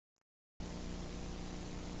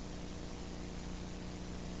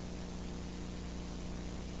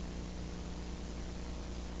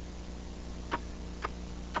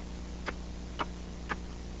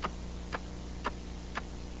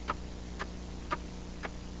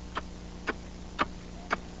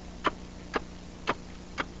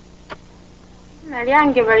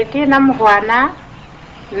I'm Dina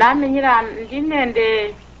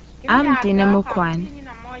Mukwan,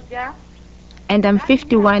 and I'm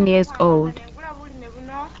 51 years old.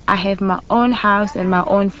 I have my own house and my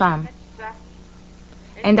own farm,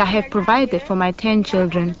 and I have provided for my 10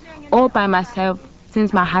 children all by myself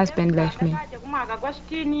since my husband left me.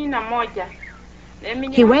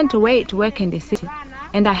 He went away to work in the city,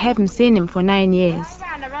 and I haven't seen him for 9 years.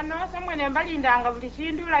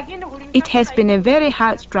 It has been a very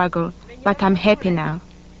hard struggle, but I'm happy now.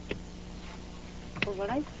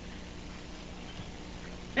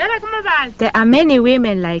 There are many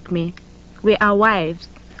women like me. We are wives,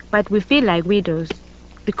 but we feel like widows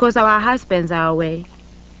because our husbands are away.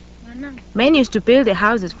 Men used to build the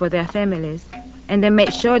houses for their families, and they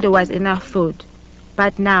made sure there was enough food.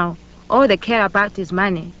 But now, all they care about is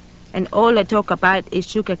money, and all they talk about is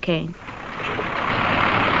sugar cane.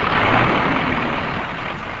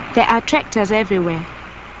 There are tractors everywhere.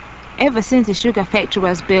 Ever since the sugar factory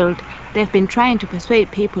was built, they've been trying to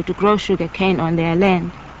persuade people to grow sugar cane on their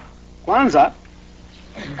land. Kwanza,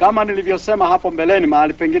 kama nilivyosema hapo mbeleni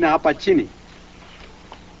mahali pengine hapa chini,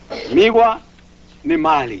 miwa ni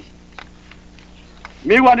mali.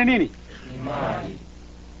 Miwa ni nini? Ni mali.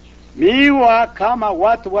 Miwa kama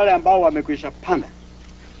watu wale ambao wamekwisha panda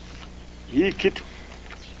hii kitu.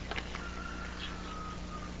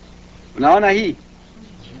 Unaona hii?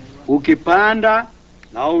 Ukipanda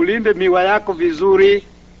na ulinde miwa yako vizuri,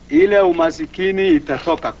 ile umasikini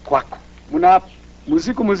itatoka kwako.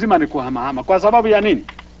 Muziki mzima ni kuhamahama. Kwa sababu ya nini?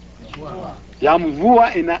 Ya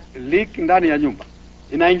mvua ina leak ndani ya nyumba.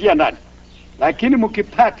 Inaingia ndani. Lakini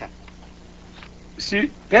mkipata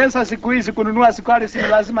pesa siku hizi kununua sukari si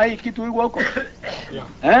lazima hii kitu iwe huko.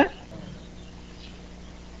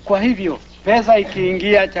 Kwa hivyo pesa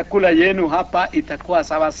ikiingia chakula yenu hapa itakuwa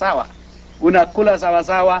sawa sawa. Unakula sawa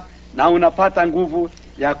sawa na unapata nguvu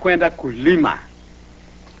ya kwenda kulima,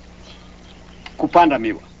 kupanda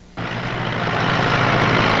miwa.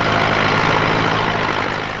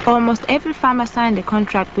 Almost every farmer signed a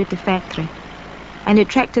contract with the factory, and the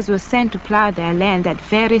tractors were sent to plow their land that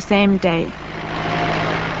very same day.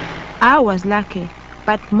 I was lucky,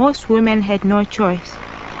 but most women had no choice.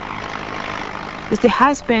 It's the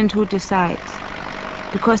husband who decides,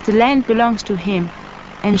 because the land belongs to him,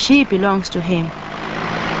 and she belongs to him.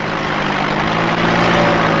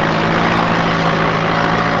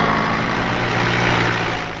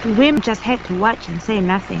 The women just had to watch and say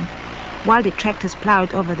nothing, while the tractors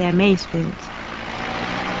plowed over their maize fields.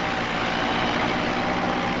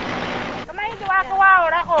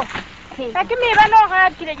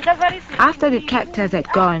 After the tractors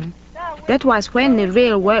had gone, that was when the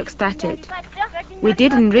real work started. We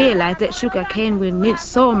didn't realize that sugar cane will need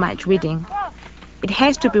so much weeding. It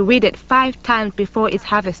has to be weeded 5 times before it's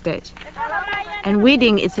harvested. And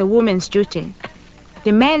weeding is a woman's duty.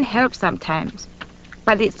 The men help sometimes,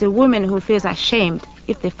 but it's the woman who feels ashamed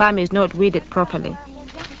if the farm is not weeded properly.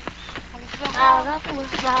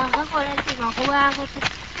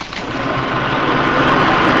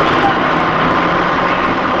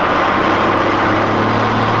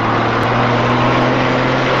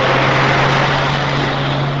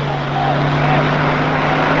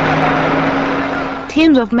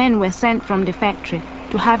 Teams of men were sent from the factory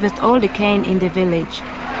to harvest all the cane in the village.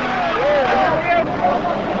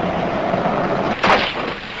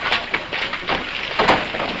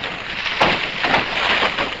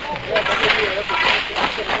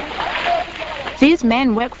 These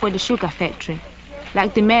men work for the sugar factory,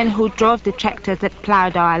 like the men who drove the tractors that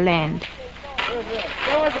plowed our land.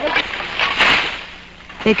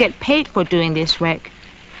 They get paid for doing this work,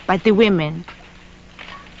 but the women,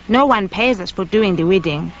 no one pays us for doing the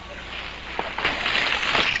weeding.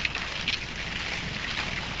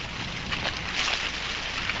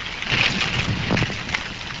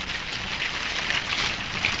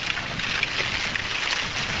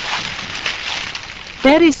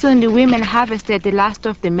 Very soon the women harvested the last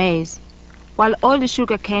of the maize, while all the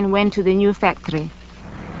sugar cane went to the new factory.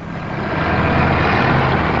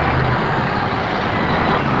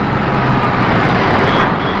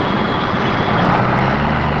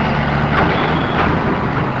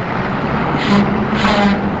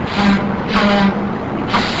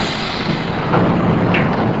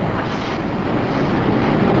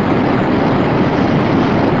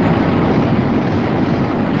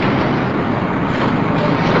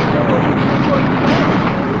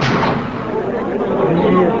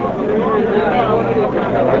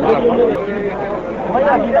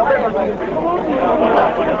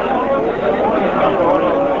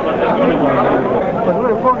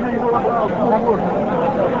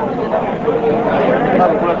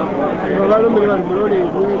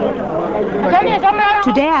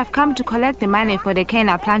 Today I've come to collect the money for the cane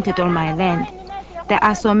I planted on my land. There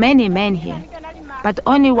are so many men here, but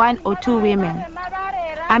only 1 or 2 women.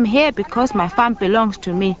 I'm here because my farm belongs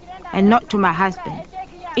to me and not to my husband.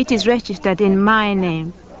 It is registered in my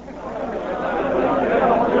name.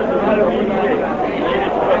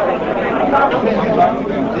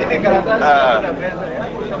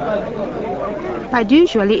 But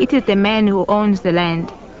usually it is the man who owns the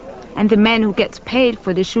land and the man who gets paid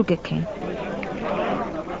for the sugar cane.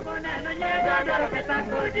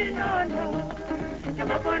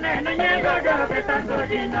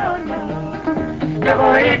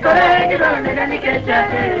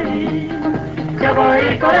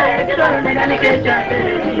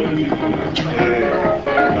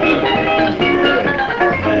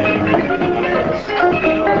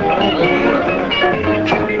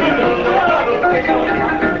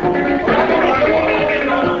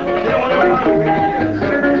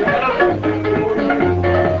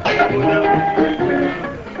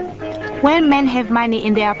 When men have money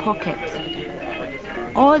in their pockets,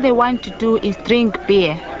 all they want to do is drink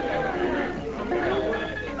beer.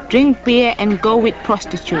 Drink beer and go with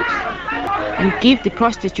prostitutes and give the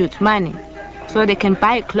prostitutes money so they can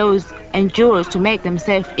buy clothes and jewels to make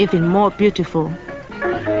themselves even more beautiful.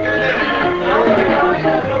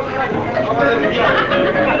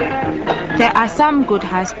 There are some good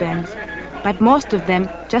husbands, but most of them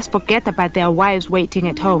just forget about their wives waiting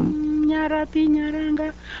at home.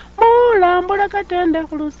 Mbula katonda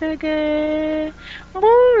kuluseke,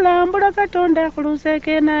 mbula katonda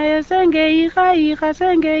kuluseke na ye senge iha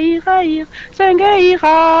senge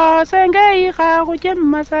iha kuche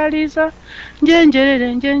masalisa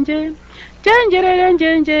njenjerere njenje njenjerere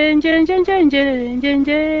njenje njenje njenjerere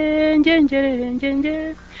njenje njenjerere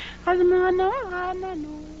njenje azmana anano.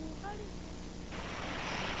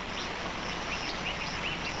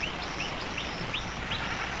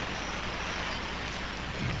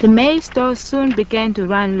 The maize stores soon began to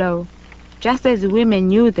run low, just as the women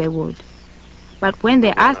knew they would. But when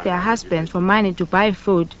they asked their husbands for money to buy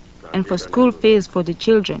food and for school fees for the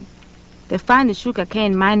children, they found the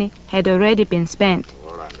sugarcane money had already been spent.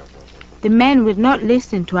 The men would not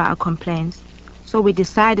listen to our complaints, so we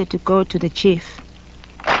decided to go to the chief.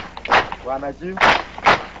 Bwana Chief,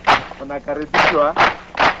 unakaribishwa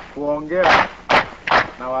kuongea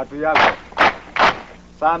na watu yako.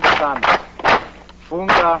 Asante sana.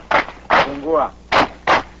 Fungua.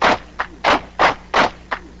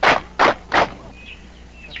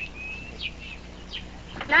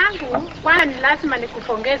 Langu kwani lazima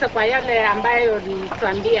nikupongeze kwa yale ambayo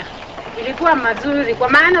ulituambia. Ilikuwa mazuri kwa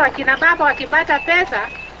maana wakina baba wakipata pesa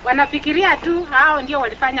wanafikiria tu hao ndio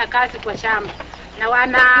walifanya kazi kwa shamba na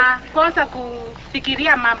wanakosa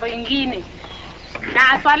kufikiria mambo mengine.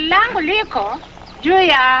 Na swali langu liko juu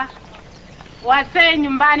ya wazee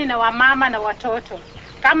nyumbani na wamama na watoto.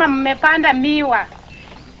 Kama mmepanda miwa,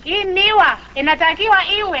 hii miwa inatakiwa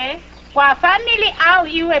iwe kwa family au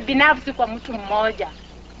iwe binafsi kwa mtu mmoja?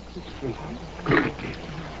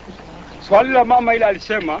 Swali la mama ile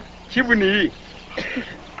alisema, chibu ni hii.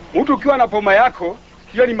 Mtu ukiwa na poma yako,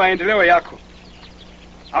 hiyo ni maendeleo yako.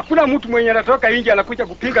 Hakuna mtu mwenye anatoka nje anakuja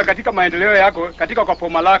kupinga katika maendeleo yako, katika kwa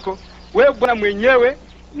poma lako. Wewe bwana mwenyewe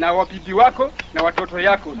na wabibi wako na watoto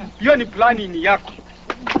yako. Hiyo ni plani ni yako.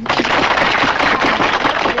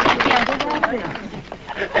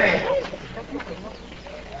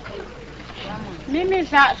 Mimi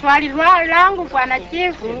swali langu Bwana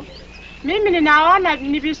Chifu, mimi ninaona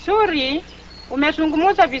ni vizuri,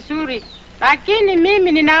 umezungumza vizuri, lakini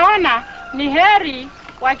mimi ninaona ni heri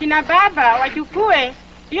wakina baba wachukue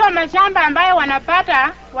hiyo mashamba ambayo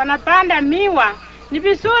wanapanda miwa. Ni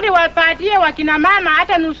vizuri wapatie wakina mama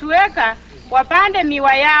hata nusu eka wapande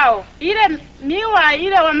miwa yao. Ile miwa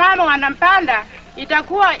ile wamama wanapanda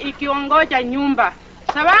itakuwa ikiongoja nyumba.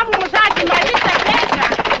 Sababu msakimaliza pesa.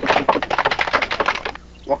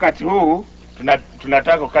 Wakati huu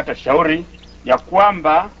tunataka kukata shauri ya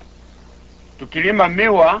kwamba tukilima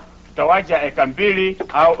miwa tutawacha eka 2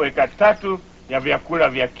 au eka 3 ya vyakula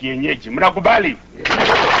vya kienyeji. Mnakubali?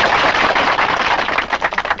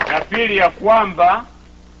 Na pili ya kwamba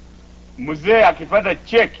mzee akipata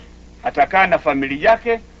cheki atakaa na familia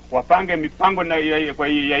yake wapange mipango na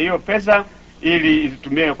ya hiyo pesa ili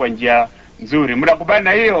itumie kwa njia nzuri. Mnakubali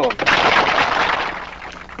na hiyo?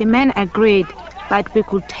 The men agreed, but we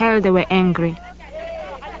could tell they were angry.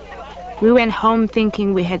 We went home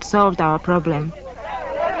thinking we had solved our problem.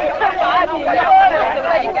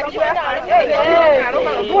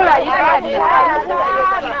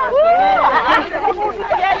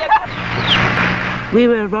 We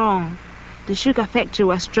were wrong. the sugar factory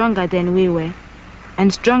was stronger than we were,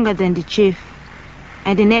 and stronger than the chief,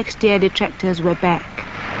 and the next year the tractors were back.